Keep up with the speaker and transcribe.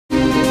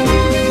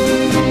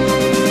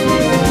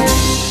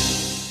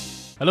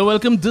Hello,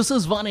 welcome. This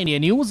is Oneindia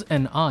News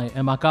and I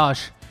am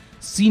Akash.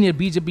 Senior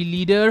BJP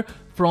leader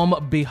from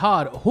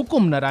Bihar,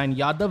 Hukumdev Narain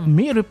Yadav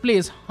may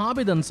replace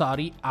Hamid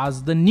Ansari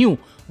as the new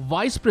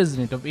Vice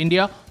President of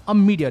India, a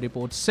media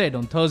report said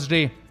on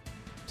Thursday.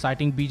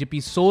 Citing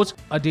BJP source,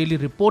 a daily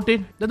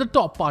reported that the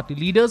top party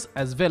leaders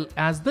as well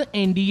as the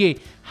NDA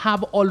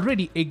have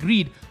already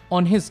agreed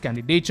on his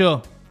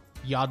candidature.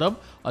 Yadav,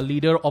 a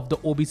leader of the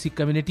OBC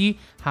community,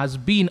 has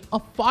been a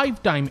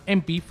 5-time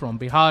MP from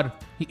Bihar.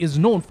 He is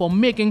known for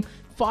making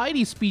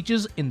fiery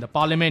speeches in the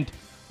parliament.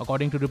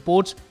 According to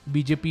reports,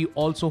 BJP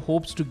also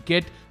hopes to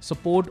get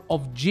support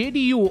of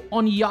JDU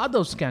on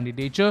Yadav's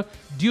candidature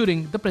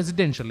during the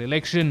presidential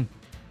election.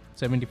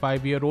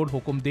 75-year-old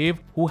Hukumdev,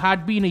 who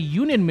had been a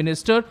union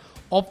minister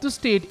of the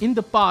state in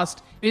the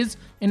past, is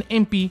an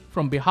MP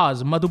from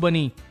Bihar's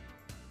Madhubani.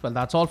 Well,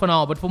 that's all for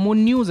now, but for more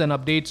news and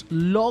updates,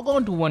 log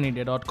on to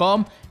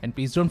oneindia.com and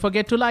please don't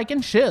forget to like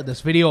and share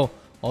this video.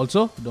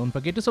 Also, don't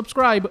forget to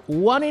subscribe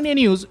Oneindia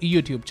News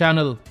YouTube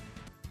channel.